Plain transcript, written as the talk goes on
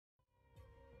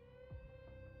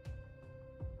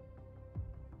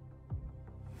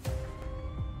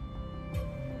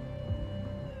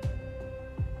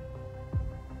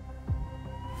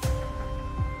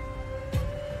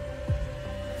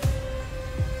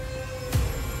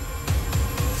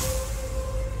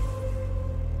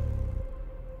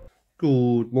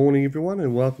Good morning everyone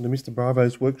and welcome to Mr.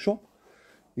 Bravo's workshop.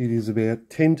 It is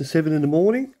about 10 to 7 in the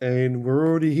morning and we're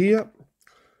already here.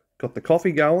 Got the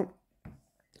coffee going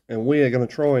and we are going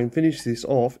to try and finish this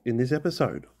off in this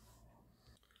episode.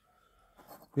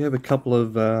 We have a couple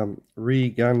of rear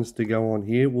guns to go on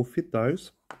here. We'll fit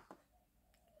those.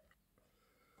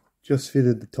 Just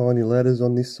fitted the tiny ladders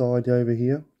on this side over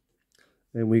here.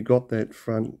 And we got that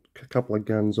front couple of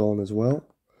guns on as well.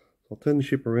 I'll turn the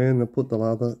ship around and put the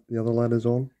other ladders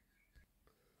on.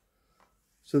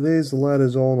 So there's the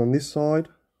ladders on this side.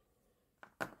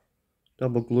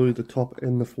 Double glue the top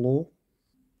and the floor.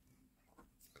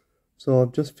 So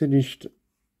I've just finished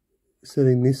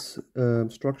setting this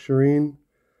structure in,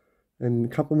 and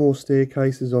a couple more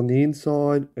staircases on the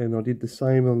inside, and I did the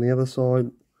same on the other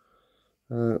side.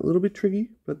 A little bit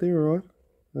tricky, but they're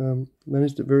alright.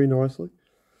 Managed it very nicely.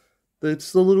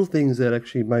 It's the little things that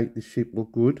actually make the ship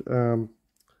look good.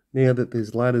 Now that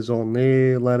there's ladders on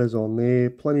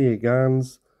there, plenty of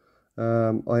guns.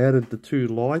 I added the two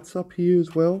lights up here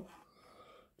as well,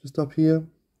 just up here.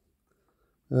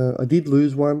 I did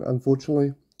lose one,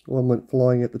 unfortunately. One went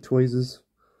flying at the tweezers.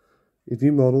 If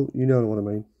you model, you know what I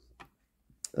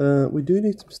mean. We do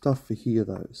need some stuff for here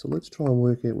though, so let's try and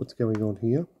work out what's going on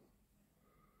here.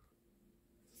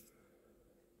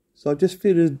 So I just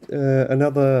fitted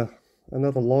another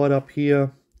light up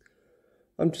here.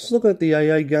 I'm just looking at the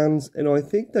AA guns and I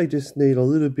think they just need a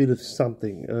little bit of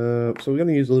something. So we're going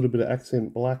to use a little bit of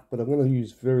accent black, but I'm going to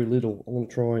use very little. I'm going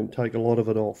to try and take a lot of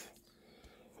it off.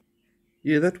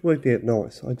 Yeah, that worked out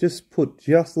nice. I just put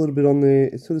just a little bit on there.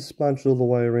 It sort of sponged all the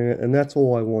way around and that's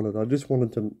all I wanted. I just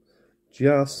wanted to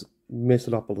just mess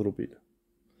it up a little bit.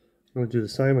 I'm going to do the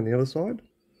same on the other side.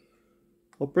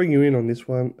 I'll bring you in on this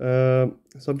one.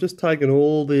 So I'm just taking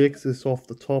all the excess off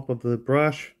the top of the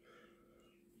brush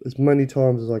as many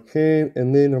times as I can,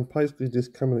 and then I'm basically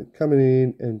just coming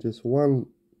in and just one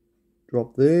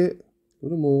drop there, a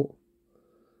little more,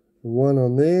 one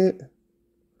on there,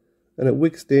 and it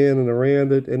wicks down and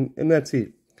around it, and that's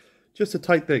it. Just to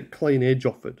take that clean edge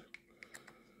off it.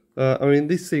 I mean,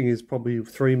 this thing is probably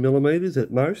 3mm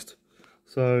at most,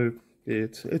 so yeah,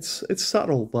 it's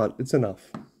subtle, but it's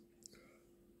enough.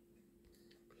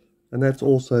 And that's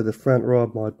also the front row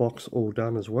of my box all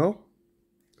done as well.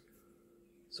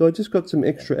 So I just got some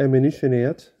extra ammunition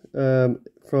out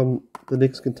from the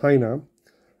next container.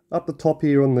 Up the top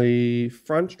here on the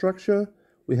front structure,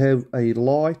 we have a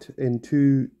light and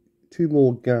two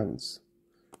more guns.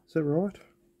 Is that right?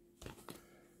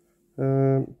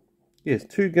 Yes,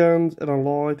 2 guns and a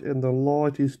light, and the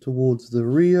light is towards the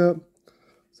rear.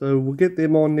 So we'll get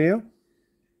them on now.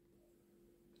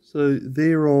 So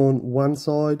they're on one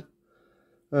side.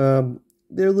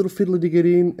 They're a little fiddly to get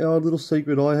in. Our little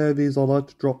secret I have is I like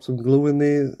to drop some glue in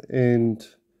there, and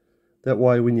that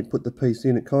way when you put the piece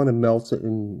in, it kind of melts it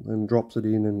and drops it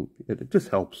in, and it just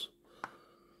helps.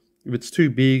 If it's too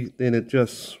big, then it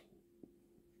just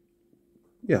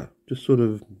sort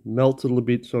of melts a little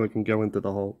bit so it can go into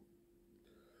the hole.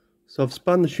 So I've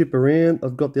spun the ship around,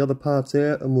 I've got the other parts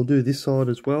out, and we'll do this side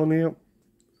as well now.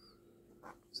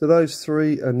 So those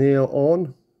 3 are now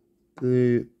on.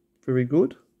 They're very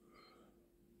good.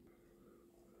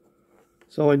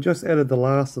 So I just added the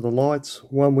last of the lights.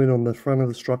 One went on the front of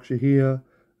the structure here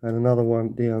and another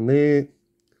one down there.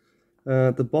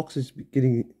 The box is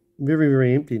getting very,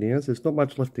 very empty now, so there's not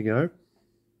much left to go.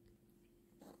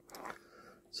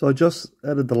 So I just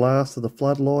added the last of the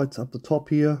floodlights up the top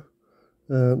here.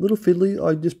 Little fiddly,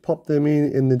 I just popped them in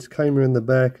and then just came around the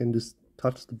back and just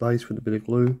touched the base with a bit of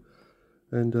glue,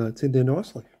 and it's in there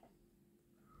nicely.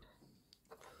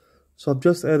 So I've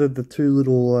just added the 2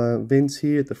 little vents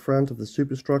here at the front of the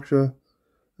superstructure.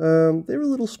 They're a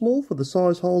little small for the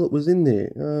size hole that was in there.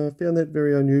 Found that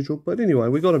very unusual, but anyway,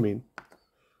 we got them in.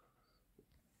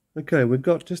 Okay, we've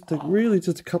got really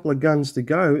just a couple of guns to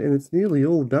go, and it's nearly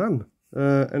all done.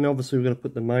 And obviously we're going to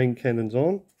put the main cannons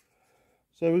on.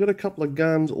 So we've got a couple of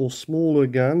guns, or smaller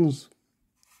guns.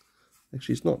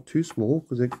 Actually, it's not too small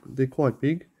because they're quite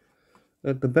big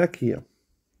at the back here.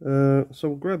 So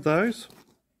we'll grab those.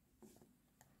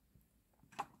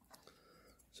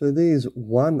 So there's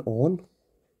one on.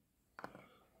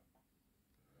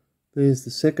 There's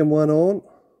the second one on.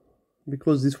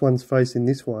 Because this one's facing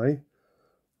this way,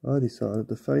 I decided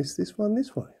to face this one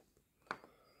this way.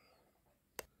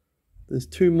 There's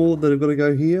 2 more that have got to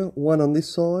go here. One on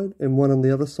this side and one on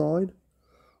the other side.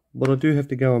 But I do have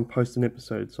to go and post an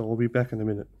episode, so I'll be back in a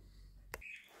minute.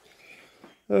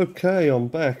 Okay, I'm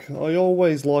back. I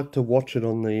always like to watch it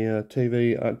on the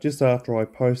TV just after I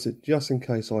post it, just in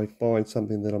case I find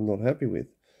something that I'm not happy with.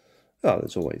 Oh,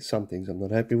 there's always some things I'm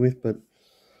not happy with, but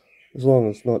as long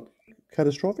as it's not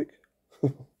catastrophic.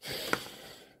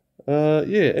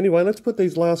 Yeah, anyway, let's put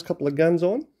these last couple of guns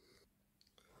on.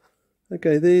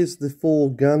 Okay, there's the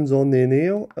 4 guns on there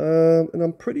now, and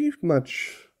I'm pretty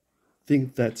much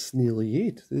think that's nearly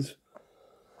it.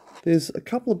 There's a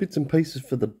couple of bits and pieces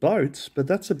for the boats, but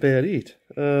that's about it.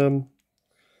 And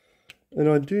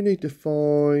I do need to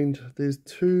find, there's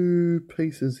 2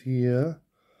 pieces here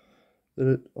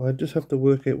that I just have to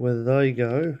work out where they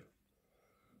go.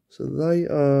 So they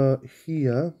are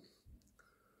here.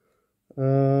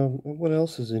 What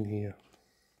else is in here?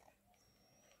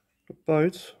 The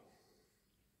boats.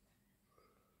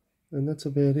 And that's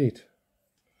about it.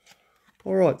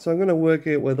 Alright, so I'm going to work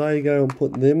out where they go and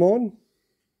put them on.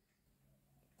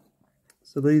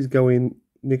 So these go in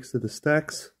next to the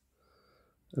stacks,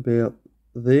 about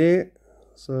there.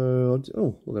 So,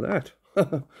 oh, look at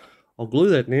that. I'll glue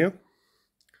that now.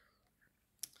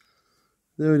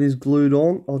 There it is glued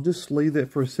on. I'll just leave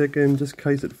that for a second, just in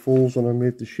case it falls when I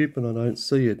move the ship and I don't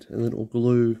see it. And it'll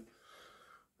glue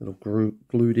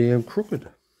down crooked.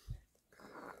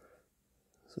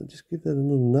 So just give that a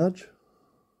little nudge.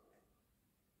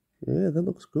 Yeah, that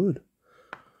looks good.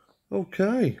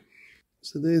 Okay.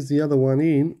 So there's the other one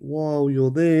in. While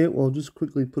you're there, I'll just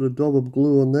quickly put a dab of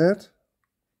glue on that.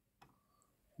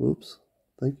 Whoops.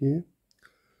 Thank you.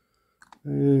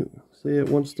 See, it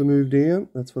wants to move down.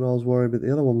 That's what I was worried about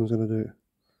the other one was going to do.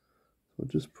 So I'll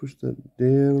just push that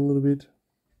down a little bit.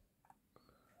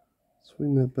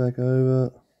 Swing that back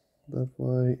over that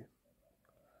way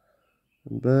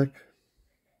and back.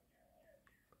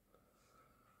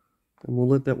 And we'll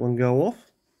let that one go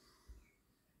off.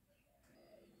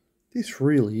 This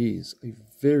really is a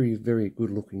very, very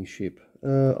good looking ship.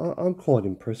 I'm quite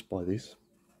impressed by this.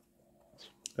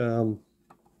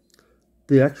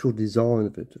 The actual design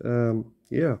of it.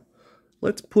 Yeah.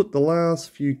 Let's put the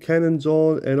last few cannons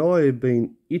on, and I have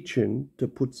been itching to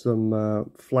put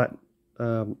some flat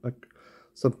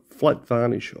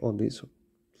varnish on this,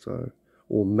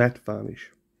 or matte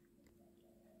varnish.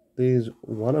 There's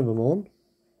one of them on.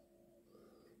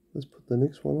 Let's put the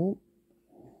next one on.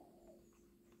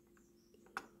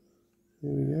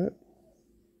 There we go.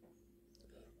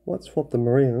 Might swap them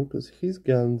around because his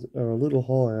guns are a little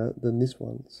higher than this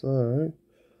one. So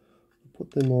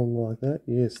put them on like that.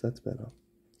 Yes, that's better.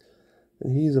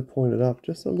 And his are pointed up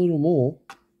just a little more.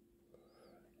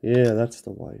 Yeah, that's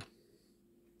the way.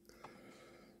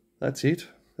 That's it.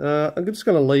 I'm just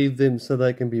going to leave them so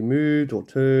they can be moved or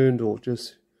turned, or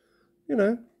just, you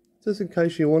know, just in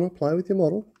case you want to play with your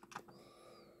model.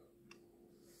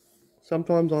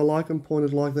 Sometimes I like them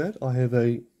pointed like that. I have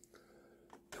a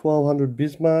 1200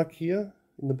 Bismarck here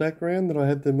in the background that I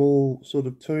have them all sort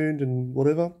of turned and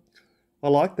whatever. I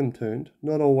like them turned,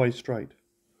 not always straight.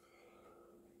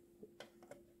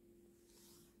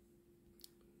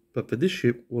 But for this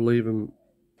ship, we'll leave them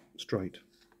straight.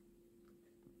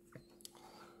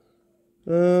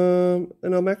 And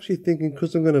I'm actually thinking,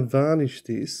 because I'm going to varnish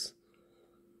this,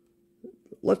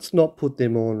 let's not put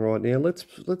them on right now.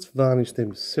 Let's varnish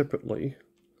them separately.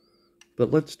 But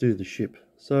let's do the ship.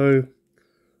 So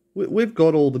we've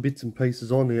got all the bits and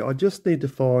pieces on there. I just need to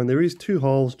find, there is 2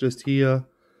 holes just here.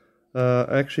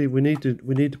 Actually, we need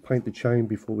to paint the chain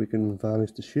before we can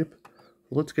varnish the ship.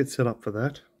 Let's get set up for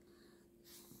that.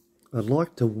 I'd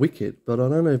like to wick it, but I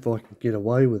don't know if I can get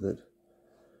away with it.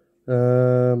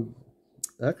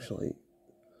 Actually,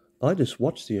 I just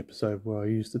watched the episode where I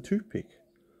used the toothpick.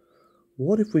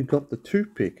 What if we got the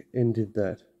toothpick and did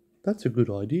that? That's a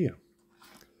good idea.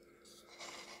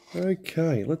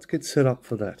 Okay, let's get set up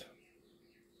for that.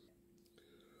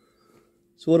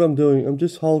 So what I'm doing, I'm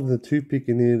just holding the toothpick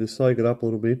in there to soak it up a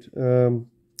little bit.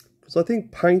 Because I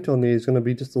think paint on there is going to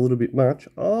be just a little bit much.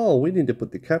 Oh, we need to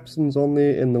put the capstans on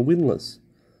there and the windlass.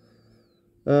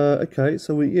 Okay,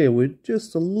 so we're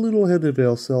just a little ahead of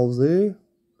ourselves there.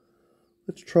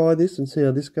 Let's try this and see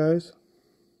how this goes.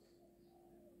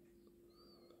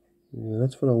 Yeah,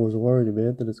 that's what I was worried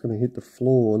about, that it's going to hit the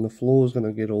floor and the floor is going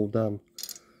to get all done.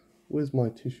 Where's my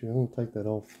tissue? I'm going to take that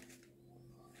off.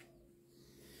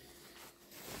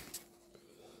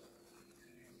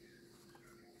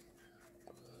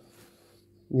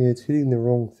 Yeah, it's hitting the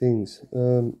wrong things.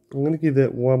 I'm going to give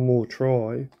that one more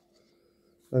try.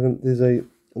 There's a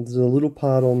little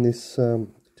part on this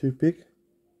toothpick.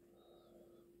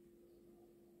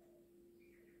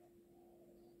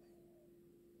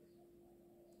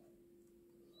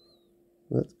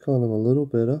 That's kind of a little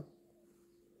better.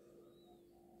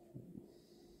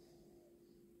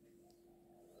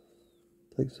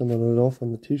 Take some of it off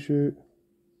on the tissue.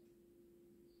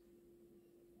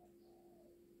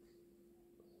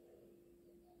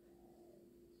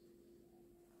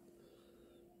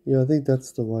 Yeah, I think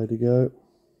that's the way to go.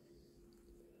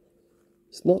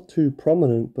 It's not too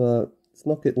prominent, but it's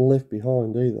not getting left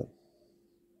behind either.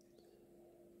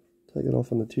 Take it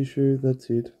off on the tissue, that's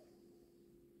it.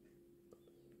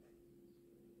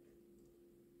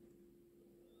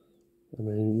 I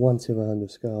mean,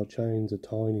 1/700 scale chains are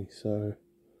tiny, so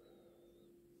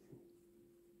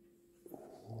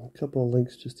a couple of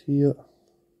links just here.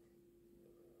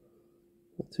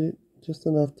 That's it, just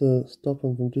enough to stop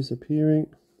them from disappearing.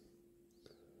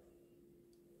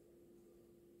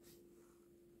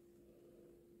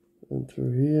 And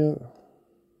through here,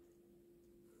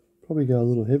 probably go a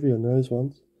little heavy on those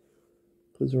ones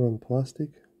because they're on plastic.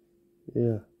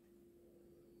 Yeah.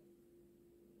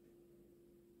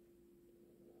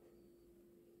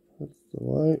 That's the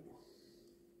way.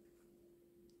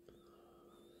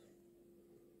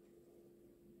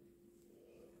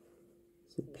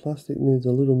 So plastic needs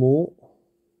a little more.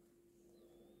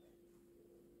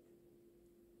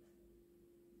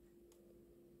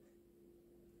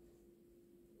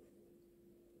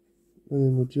 And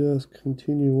then we'll just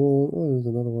continue on. Oh, there's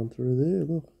another one through there,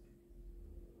 look.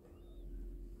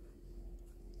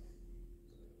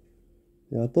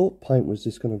 Yeah, I thought paint was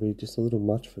just going to be just a little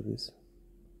much for this.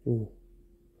 Ooh.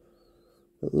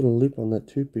 That little lip on that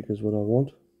toothpick is what I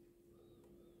want.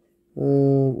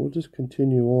 We'll just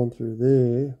continue on through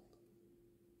there.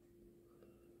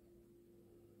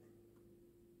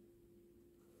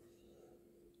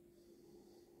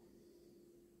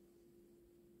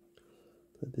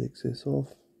 Take the excess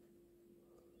off.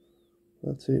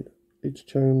 That's it. Each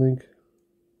chain link.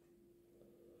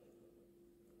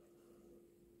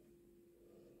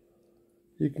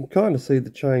 You can kind of see the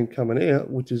chain coming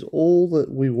out, which is all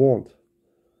that we want.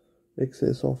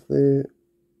 Excess off there.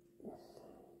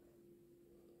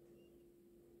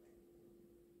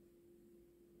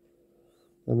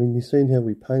 I mean, you've seen how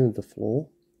we painted the floor.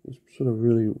 It was sort of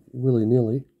really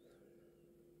willy-nilly.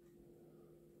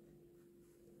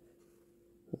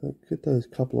 Get those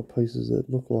couple of pieces that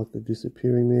look like they're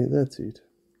disappearing there. That's it.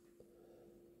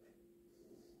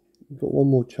 We've got one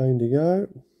more chain to go.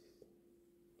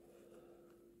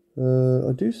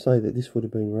 I do say that this would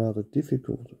have been rather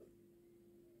difficult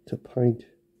to paint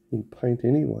in paint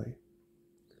anyway.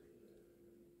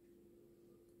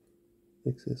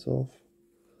 Excess off.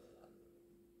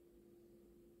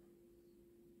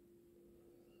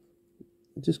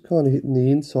 Just kind of hitting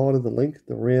the inside of the link,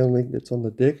 the round link that's on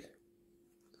the deck.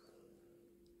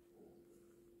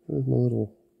 There's my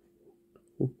little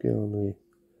hook going there.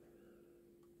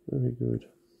 Very good.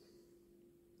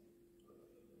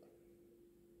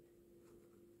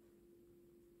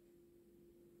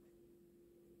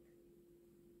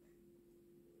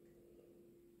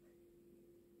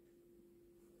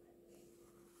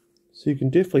 So you can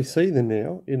definitely see them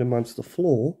now in amongst the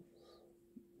floor,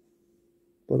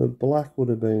 but a black would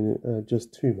have been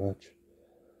just too much.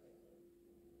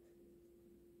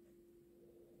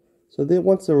 So then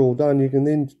once they're all done, you can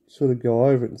then sort of go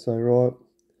over it and say, right,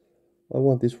 I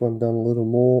want this one done a little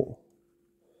more.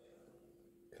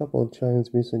 A couple of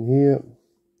chains missing here.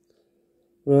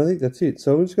 Well, I think that's it.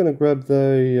 So I'm just going to grab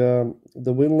the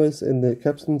windlass and the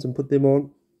capstans and put them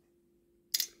on.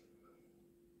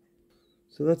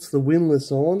 So that's the windlass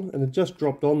on, and it just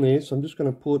dropped on there, so I'm just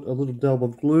going to put a little dab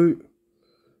of glue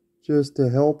just to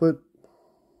help it.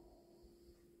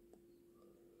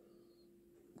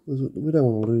 We don't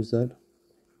want to lose that.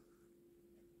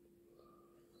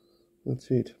 That's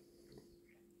it.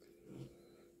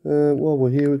 While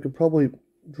we're here, we could probably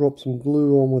drop some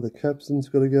glue on where the capstan's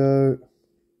got to go.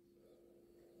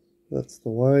 That's the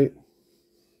way.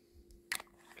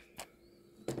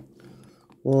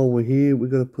 While we're here, we've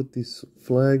got to put this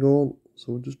flag on,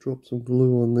 so we'll just drop some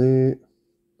glue on there.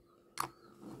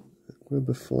 Grab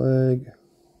a flag. A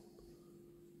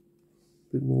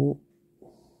bit more.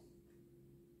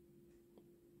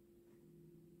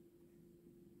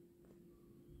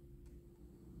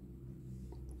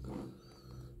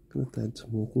 Gonna have to add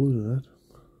some more glue to that.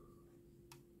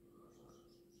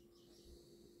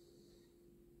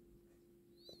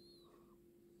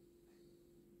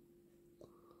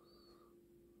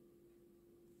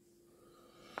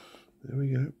 There we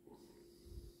go.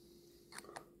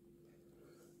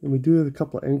 And we do have a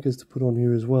couple of anchors to put on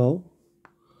here as well.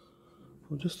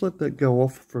 I'll just let that go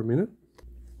off for a minute.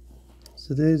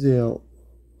 So there's our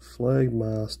flag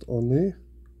mast on there.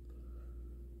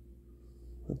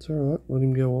 That's alright, let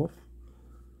him go off.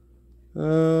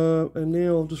 And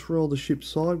now I'll just roll the ship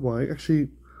sideways. Actually,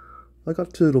 I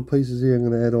got two little pieces here I'm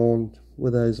going to add on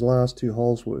where those last two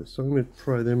holes were. So I'm going to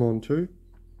throw them on too.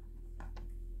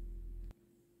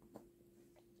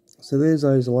 So there's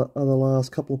those other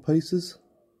last couple of pieces.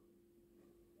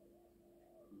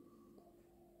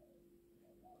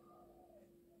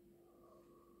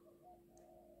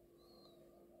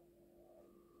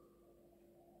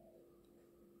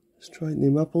 Straighten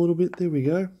them up a little bit. There we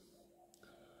go.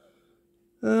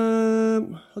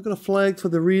 I've got a flag for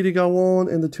the rear to go on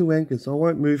and the 2 anchors. I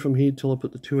won't move from here till I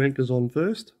put the 2 anchors on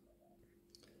first.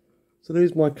 So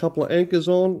there's my couple of anchors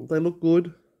on. They look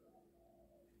good.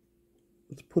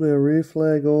 Let's put our rear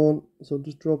flag on. So I'll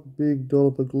just drop a big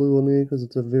dollop of glue on there because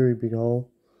it's a very big hole.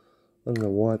 I don't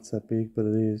know why it's that big, but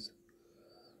it is.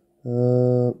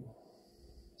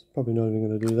 It's probably not even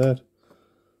going to do that.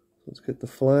 Let's get the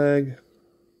flag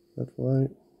that way.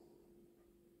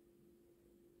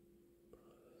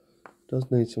 Does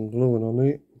need some gluing on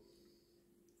it.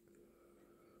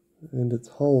 And its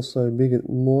hole so big it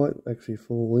might actually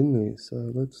fall in there.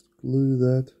 So let's glue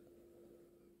that.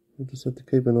 We'll just have to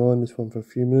keep an eye on this one for a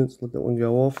few minutes, let that one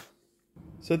go off.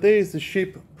 So there's the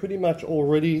ship pretty much all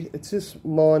ready. It's just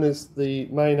minus the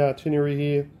main itinerary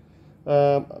here.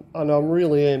 And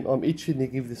I'm itching to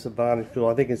give this a varnish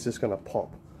because I think it's just going to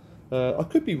pop. I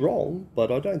could be wrong,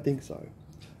 but I don't think so.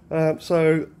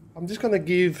 So I'm just going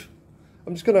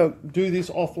to do this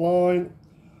offline.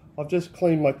 I've just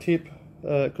cleaned my tip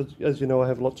because, as you know, I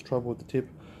have lots of trouble with the tip.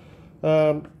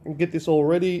 And get this all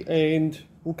ready, and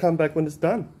we'll come back when it's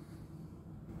done.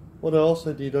 What I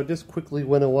also did, I just quickly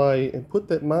went away and put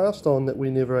that mast on that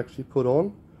we never actually put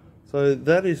on. So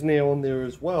that is now on there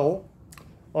as well.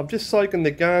 I'm just soaking the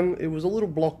gun. It was a little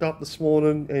blocked up this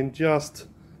morning, and just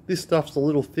this stuff's a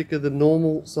little thicker than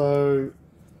normal, so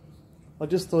I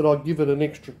just thought I'd give it an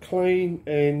extra clean.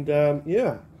 And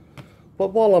yeah,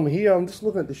 but while I'm here, I'm just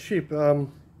looking at the ship. Yeah,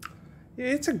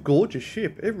 it's a gorgeous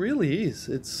ship. It really is.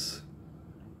 It's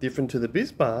different to the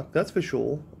Bismarck, that's for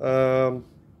sure.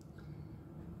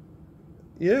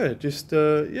 Yeah,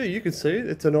 yeah, you can see it.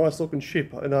 It's a nice looking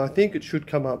ship, and I think it should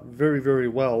come up very, very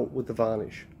well with the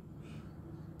varnish,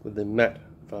 with the matte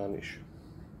varnish.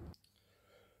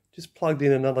 Just plugged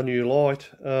in another new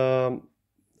light. I'm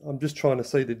just trying to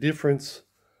see the difference,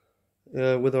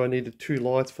 whether I needed 2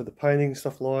 lights for the painting,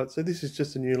 stuff like that. So this is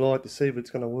just a new light to see if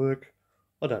it's going to work.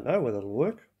 I don't know whether it'll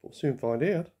work. We'll soon find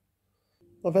out.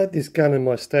 I've had this gun in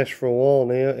my stash for a while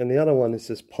now, and the other one is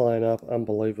just playing up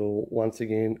unbelievable once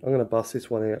again. I'm going to bust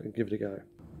this one out and give it a go.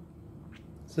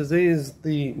 So there's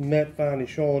the matte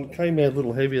varnish on. Came out a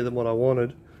little heavier than what I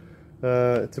wanted.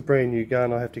 It's a brand new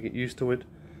gun, I have to get used to it.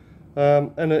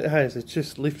 And it's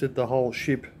just lifted the whole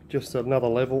ship just another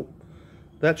level.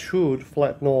 That should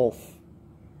flatten off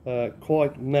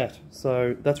quite matte,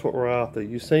 so that's what we're after.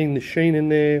 You're seeing the sheen in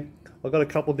there. I've got a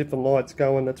couple of different lights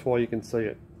going, that's why you can see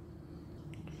it.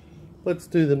 Let's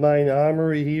do the main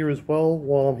armory here as well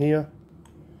while I'm here.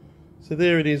 So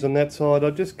there it is on that side. I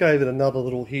just gave it another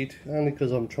little hit, only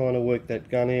because I'm trying to work that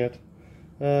gun out.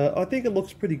 I think it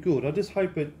looks pretty good. I just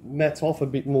hope it mats off a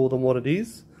bit more than what it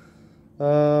is.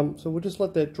 So we'll just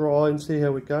let that dry and see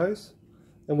how it goes.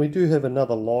 And we do have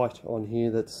another light on here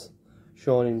that's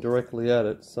shining directly at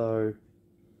it, so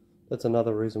that's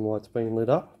another reason why it's been lit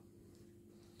up.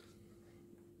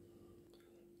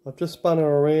 I've just spun her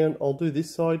around. I'll do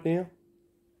this side now.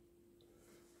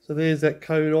 So there's that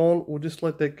coat on. We'll just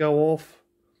let that go off,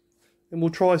 and we'll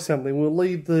try something.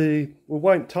 We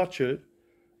won't touch it,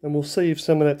 and we'll see if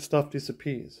some of that stuff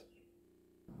disappears.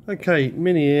 Okay,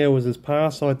 many hours has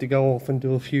passed. I had to go off and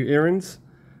do a few errands.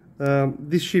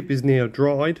 This ship is now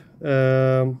dried.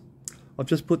 I've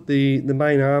just put the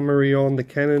main armory on, the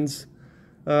cannons,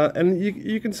 and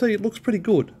you can see it looks pretty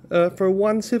good. For a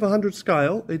 1/700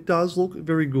 scale, it does look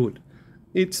very good.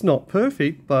 It's not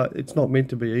perfect, but it's not meant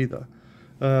to be either.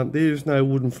 There's no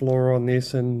wooden floor on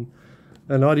this, and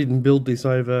I didn't build this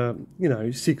over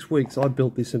 6 weeks. I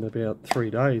built this in about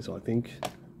 3 days, I think.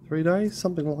 3 days,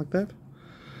 something like that.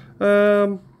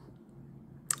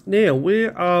 Now,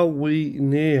 where are we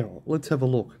now? Let's have a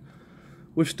look.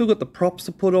 We've still got the props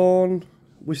to put on.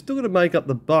 We've still got to make up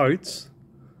the boats.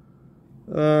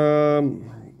 And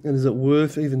is it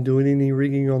worth even doing any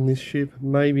rigging on this ship?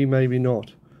 Maybe, maybe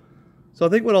not. So I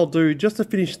think what I'll do, just to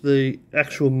finish the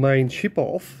actual main ship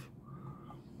off,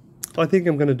 I think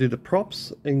I'm going to do the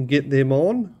props and get them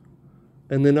on.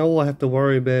 And then all I have to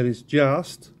worry about is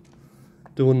just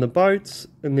doing the boats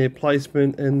and their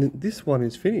placement, and this one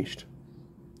is finished.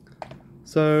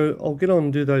 So I'll get on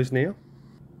and do those now.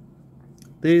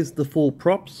 There's the 4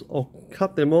 props. I'll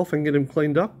cut them off and get them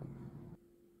cleaned up.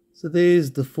 So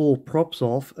there's the 4 props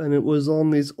off, and it was on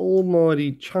this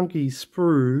almighty chunky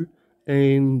sprue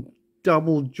and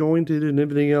double jointed and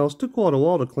everything else. Took quite a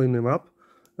while to clean them up.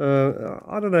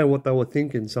 I don't know what they were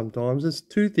thinking sometimes. There's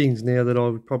 2 things now that I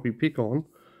would probably pick on.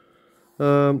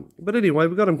 But anyway,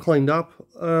 we got them cleaned up.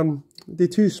 They're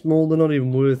too small, they're not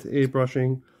even worth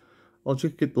airbrushing. I'll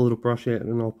just get the little brush out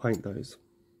and I'll paint those.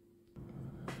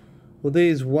 Well,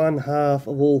 there's one half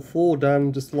of all four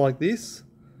done just like this.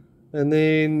 And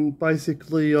then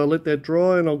basically I'll let that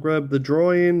dry and I'll grab the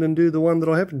dry end and do the one that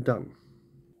I haven't done.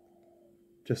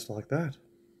 Just like that.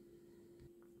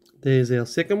 There's our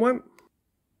second one.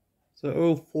 So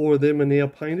all four of them are now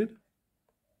painted.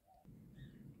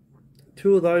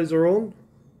 Two of those are on.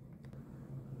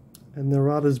 And the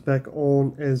rudder's back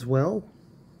on as well.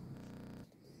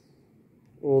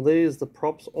 Well, there's the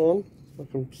props on. I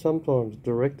can sometimes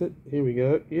direct it. Here we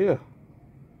go. Yeah.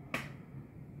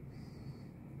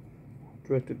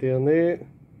 Direct it down there.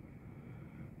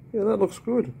 Yeah, that looks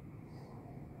good.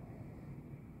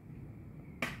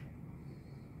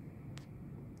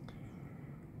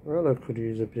 Well, I could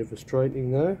use a bit of a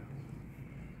straightening though.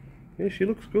 Yeah, she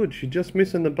looks good. She's just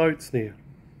missing the boats now.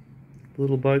 The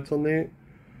little boats on there.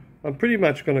 I'm pretty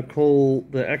much going to call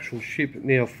the actual ship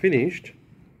now finished.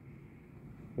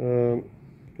 Put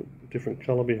a different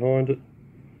colour behind it.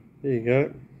 There you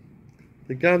go.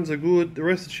 The guns are good. The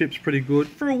rest of the ship's pretty good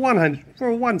for a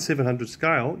 1/700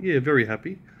 scale. Yeah, very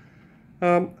happy.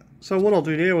 So what I'll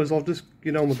do now is I'll just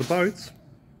get on with the boats.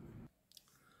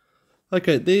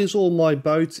 Okay, there's all my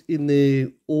boats in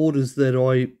the orders that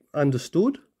I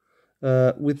understood,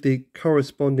 with the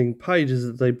corresponding pages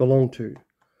that they belong to.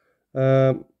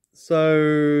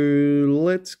 So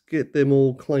let's get them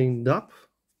all cleaned up.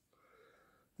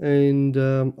 And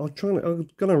I'm going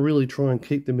to really try and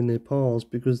keep them in their piles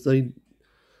because they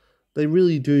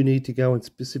really do need to go in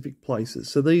specific places.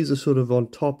 So these are sort of on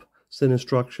top, center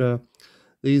structure.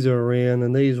 These are around,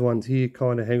 and these ones here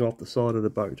kind of hang off the side of the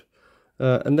boat.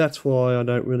 And that's why I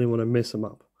don't really want to mess them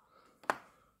up.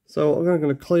 So I'm going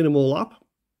to clean them all up.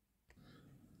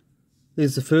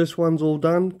 There's the first ones all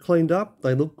done, cleaned up.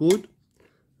 They look good.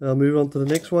 I'll move on to the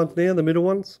next ones now, the middle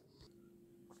ones.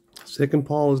 Second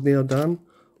pile is now done.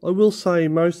 I will say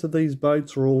most of these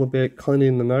boats are all about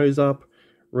cleaning the nose up,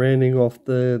 rounding off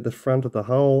the front of the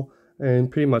hull, and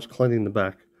pretty much cleaning the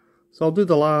back. So I'll do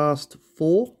the last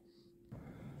four.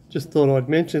 Just thought I'd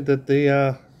mention that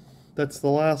that's the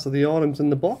last of the items in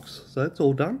the box, so that's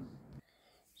all done.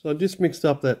 So I just mixed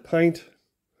up that paint.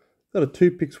 Got a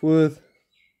toothpick's worth,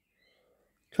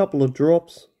 couple of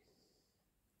drops.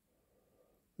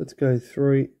 Let's go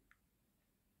 3.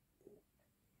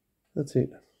 That's it.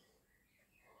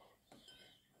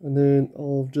 And then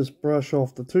I'll just brush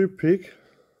off the toothpick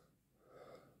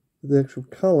with the actual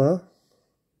colour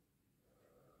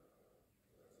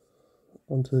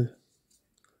onto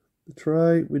the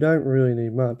tray. We don't really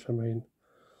need much. I mean,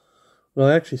 well,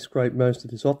 I actually scraped most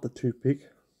of this off the toothpick.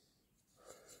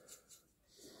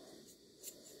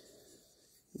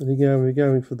 And again, we're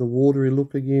going for the watery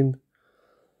look again.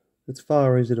 It's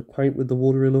far easier to paint with the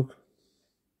watery look.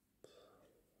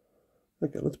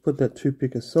 Okay, let's put that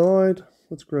toothpick aside.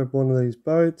 Let's grab one of these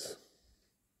boats.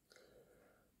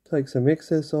 Take some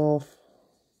excess off.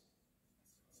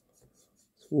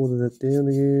 Let's water that down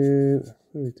again.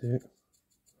 There we go.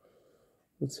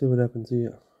 Let's see what happens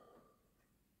here.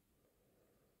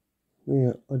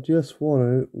 Now, I just want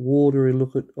to watery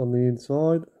look it on the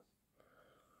inside.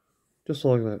 Just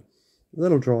like that.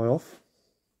 That'll dry off.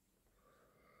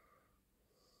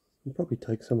 You probably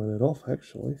take some of that off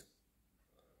actually.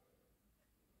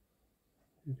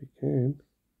 If you can.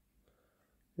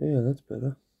 Yeah, that's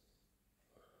better.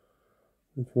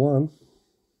 There's one.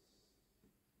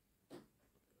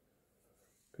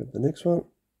 Grab the next one.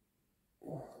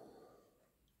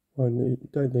 I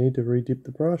don't need to re-dip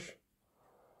the brush.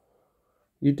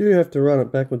 You do have to run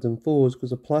it backwards and forwards because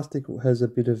the plastic has a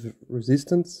bit of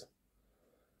resistance.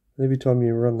 And every time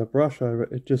you run the brush over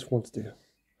it, it just wants to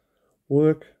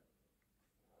work.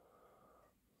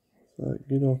 So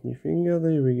get off my finger,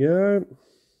 there we go.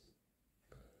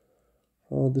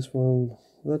 Hold this one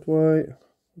that way.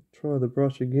 Try the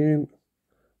brush again.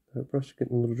 That brush is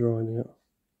getting a little dry now.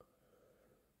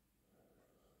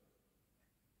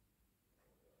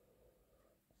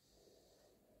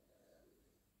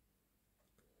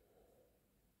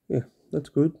 Yeah, that's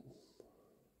good.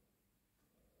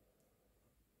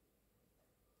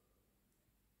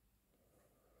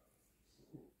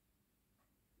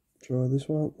 Try this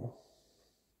one.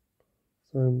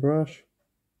 Same brush.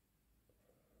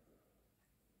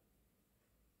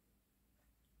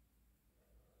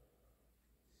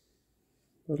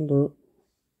 That'll do it.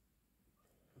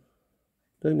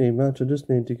 Don't need much, I just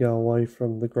need to go away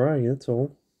from the grey, that's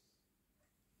all.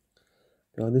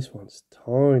 God, this one's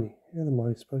tiny. How am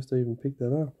I supposed to even pick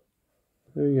that up?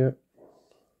 There we go.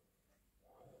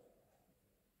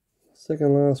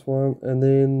 Second last one, and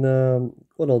then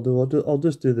what I'll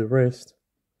just do the rest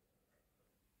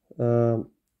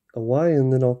away,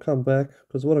 and then I'll come back,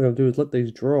 because what I'm going to do is let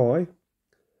these dry,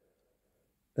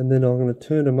 and then I'm going to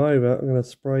turn them over. I'm going to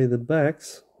spray the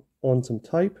backs on some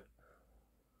tape.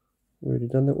 Already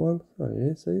done that one. Oh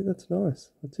yeah, see, that's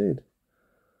nice. That's it.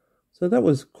 So that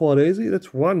was quite easy.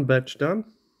 That's one batch done.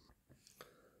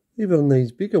 Even on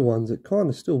these bigger ones, it kind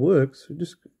of still works.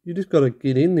 You just got to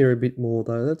get in there a bit more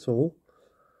though, that's all.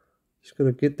 Just got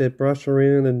to get that brush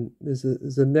around, and there's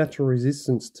a natural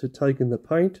resistance to taking the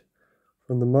paint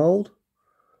from the mould.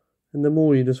 And the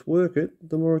more you just work it,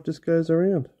 the more it just goes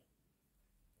around.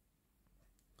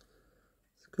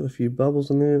 It's got a few bubbles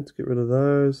in there. Let's get rid of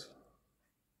those.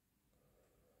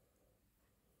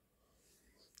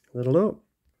 That'll do it.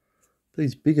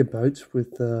 These bigger boats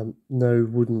with no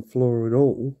wooden floor at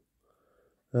all,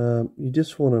 you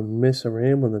just want to mess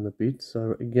around with them a bit.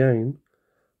 So again,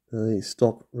 they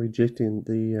stop rejecting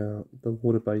the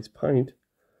water-based paint.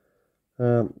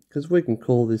 Because we can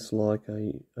call this like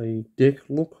a deck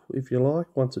look, if you like,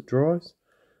 once it dries.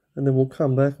 And then we'll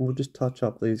come back and we'll just touch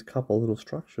up these couple little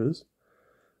structures.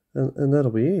 And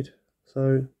that'll be it.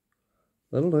 So,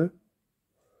 that'll do.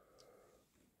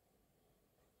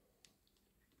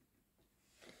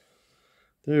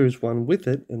 There is one with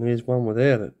it, and there's one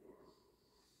without it.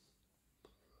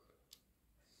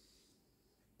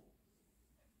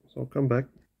 So I'll come back.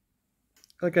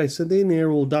 Okay, so then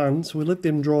they're all done, so we let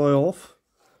them dry off.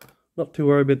 Not too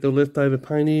worried about the leftover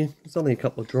paint here. It's only a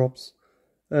couple of drops.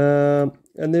 And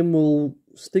then we'll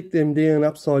stick them down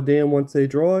upside down once they're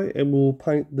dry, and we'll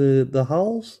paint the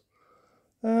hulls.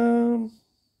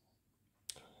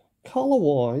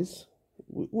 Colour-wise,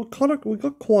 we've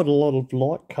got quite a lot of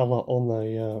light colour on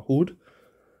the hood.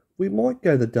 We might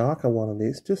go the darker one on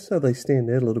this, just so they stand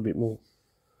out a little bit more.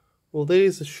 Well,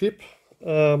 there's the ship.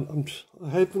 I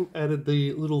haven't added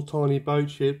the little tiny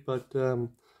boat yet, but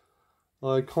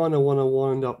I kind of want to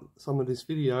wind up some of this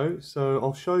video, so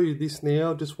I'll show you this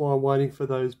now just while I'm waiting for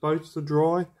those boats to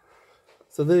dry.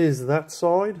 So there's that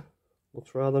side.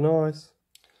 Looks rather nice.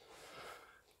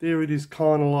 There it is,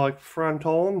 kind of like front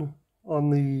on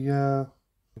the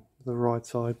right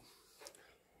side.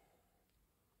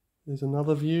 There's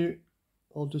another view.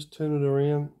 I'll just turn it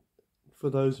around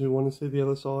for those who want to see the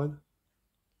other side.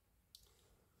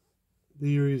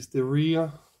 There is the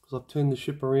rear, because I've turned the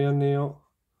ship around now.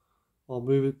 I'll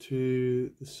move it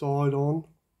to the side on.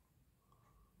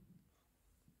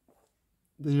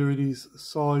 There it is,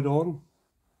 side on.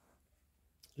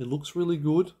 It looks really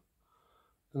good.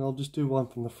 And I'll just do one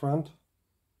from the front.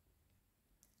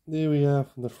 There we are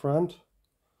from the front.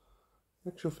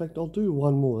 Actual fact, I'll do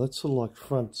one more. That's sort of like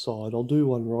front side. I'll do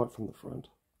one right from the front.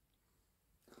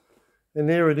 And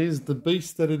there it is, the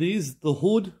beast that it is, the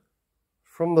hood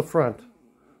from the front.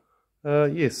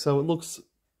 Yes, so it looks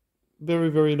very,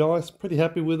 very nice. Pretty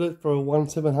happy with it for a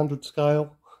 1/700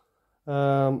 scale.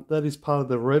 That is part of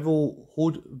the Revel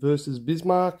hood versus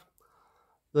Bismarck.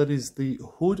 That is the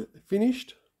hood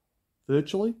finished,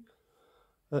 virtually.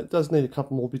 It does need a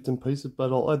couple more bits and pieces,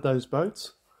 but I'll add those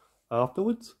boats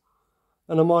afterwards.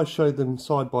 And I might show them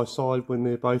side by side when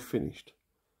they're both finished.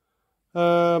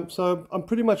 So I'm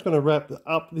pretty much going to wrap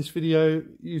up this video.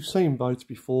 You've seen boats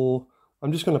before.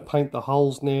 I'm just going to paint the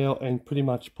hulls now and pretty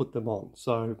much put them on.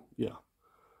 So yeah.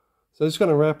 So I'm just going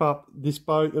to wrap up this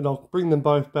boat, and I'll bring them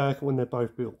both back when they're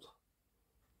both built.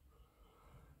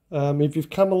 If you've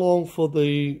come along for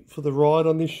the ride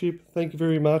on this ship, thank you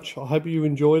very much. I hope you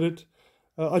enjoyed it.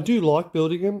 I do like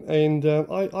building them, and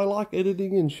I like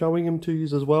editing and showing them to you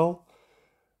as well.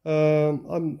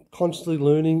 I'm constantly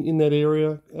learning in that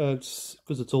area because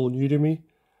it's all new to me.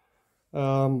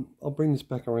 I'll bring this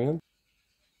back around.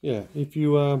 Yeah, if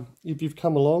you've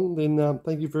come along, then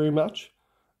thank you very much,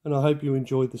 and I hope you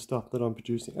enjoyed the stuff that I'm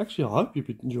producing. Actually, I hope you've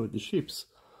enjoyed the ships.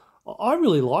 I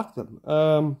really like them.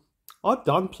 I've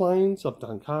done planes, I've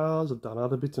done cars, I've done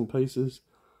other bits and pieces,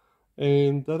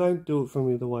 and they don't do it for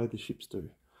me the way the ships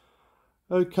do.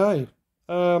 Okay,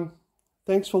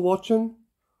 thanks for watching,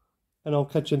 and I'll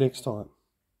catch you next time.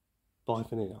 Bye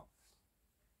for now.